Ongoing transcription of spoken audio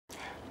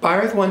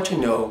Buyers want to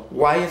know,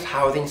 why is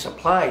housing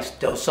supply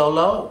still so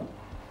low?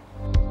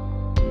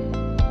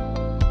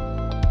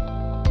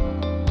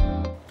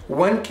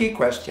 One key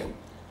question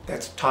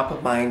that's top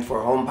of mind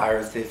for home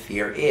buyers this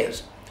year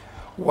is,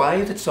 why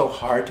is it so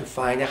hard to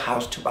find a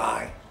house to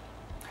buy?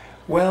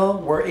 Well,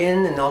 we're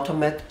in an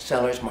ultimate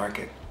seller's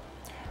market.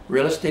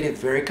 Real estate is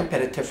very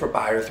competitive for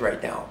buyers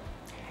right now.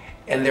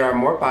 And there are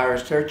more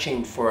buyers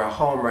searching for a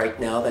home right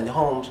now than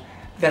homes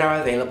that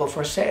are available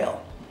for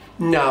sale.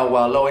 Now,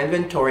 while low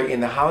inventory in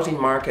the housing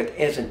market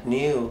isn't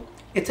new,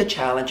 it's a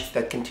challenge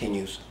that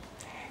continues.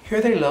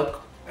 Here they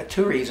look at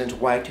two reasons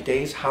why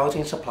today's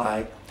housing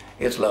supply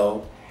is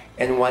low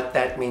and what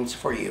that means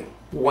for you.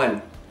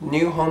 1.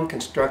 New home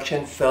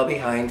construction fell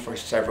behind for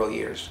several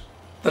years.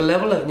 The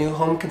level of new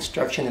home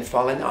construction has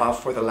fallen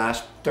off for the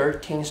last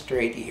 13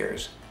 straight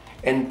years,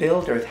 and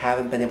builders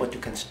haven't been able to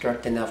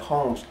construct enough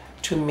homes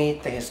to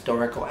meet the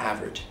historical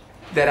average.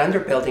 That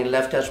underbuilding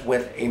left us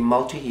with a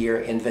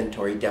multi-year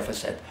inventory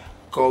deficit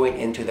going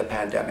into the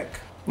pandemic.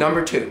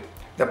 Number 2,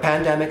 the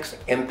pandemic's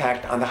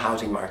impact on the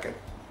housing market.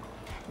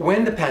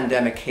 When the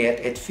pandemic hit,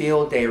 it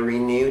fueled a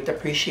renewed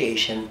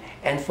appreciation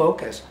and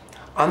focus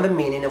on the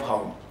meaning of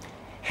home.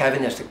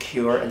 Having a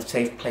secure and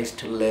safe place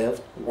to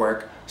live,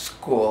 work,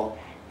 school,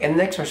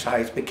 and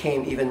exercise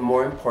became even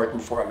more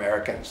important for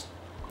Americans.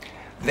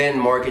 Then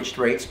mortgage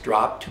rates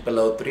dropped to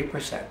below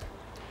 3%.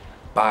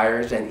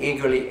 Buyers then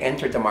eagerly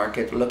entered the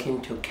market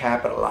looking to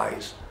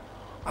capitalize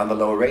on the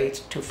low rates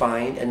to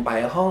find and buy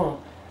a home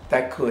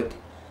that could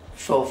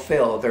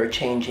fulfill their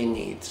changing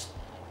needs.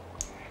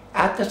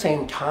 At the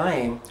same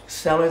time,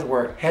 sellers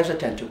were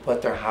hesitant to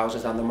put their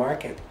houses on the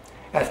market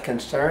as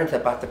concerns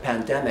about the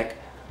pandemic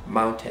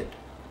mounted.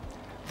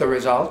 The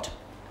result?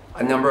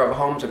 A number of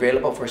homes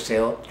available for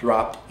sale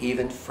dropped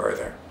even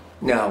further.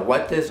 Now,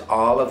 what does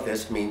all of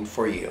this mean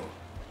for you?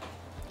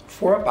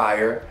 For a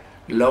buyer,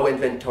 low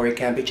inventory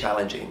can be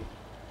challenging.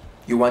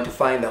 You want to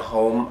find the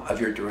home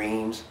of your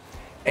dreams,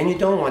 and you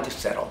don't want to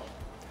settle.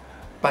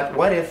 But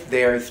what if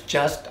there's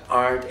just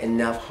aren't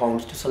enough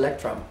homes to select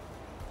from?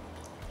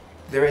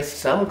 There is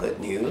some good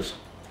news.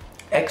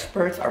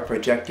 Experts are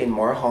projecting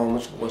more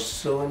homes will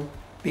soon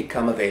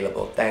become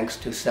available thanks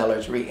to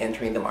sellers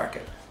re-entering the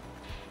market.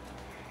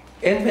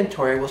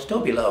 Inventory will still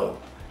be low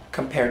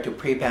compared to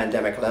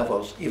pre-pandemic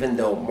levels, even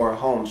though more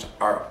homes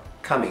are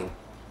coming.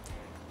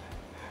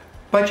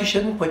 But you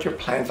shouldn't put your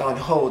plans on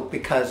hold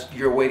because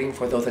you're waiting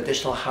for those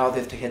additional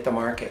houses to hit the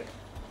market.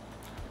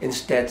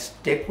 Instead,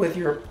 stick with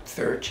your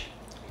search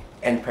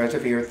and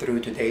persevere through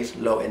today's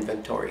low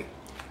inventory.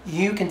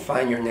 You can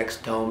find your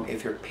next home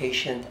if you're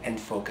patient and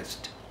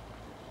focused.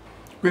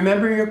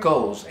 Remember your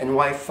goals and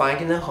why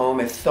finding a home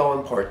is so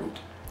important.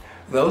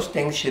 Those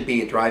things should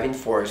be a driving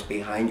force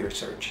behind your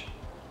search.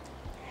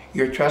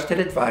 Your trusted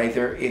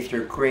advisor is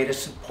your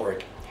greatest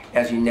support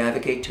as you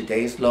navigate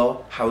today's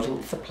low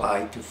housing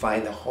supply to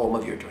find the home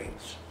of your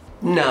dreams.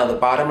 Now, the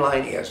bottom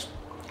line is,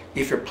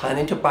 if you're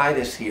planning to buy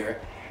this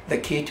year, the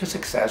key to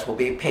success will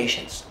be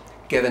patience,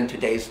 given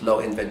today's low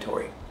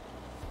inventory.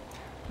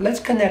 Let's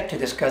connect to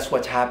discuss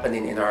what's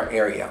happening in our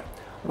area,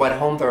 what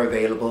homes are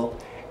available,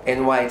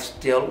 and why it's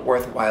still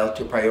worthwhile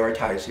to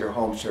prioritize your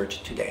home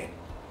search today.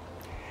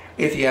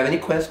 If you have any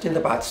questions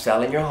about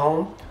selling your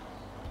home,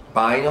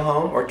 buying a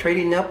home, or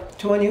trading up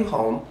to a new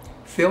home,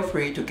 feel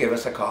free to give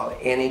us a call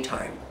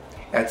anytime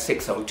at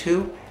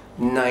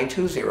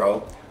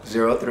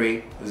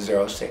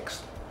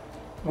 602-920-0306.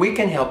 We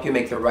can help you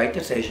make the right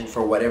decision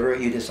for whatever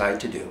you decide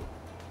to do.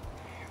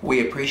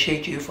 We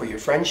appreciate you for your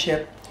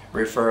friendship,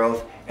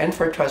 referrals, and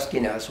for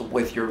trusting us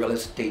with your real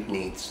estate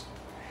needs.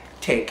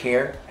 Take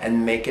care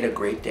and make it a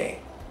great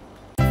day.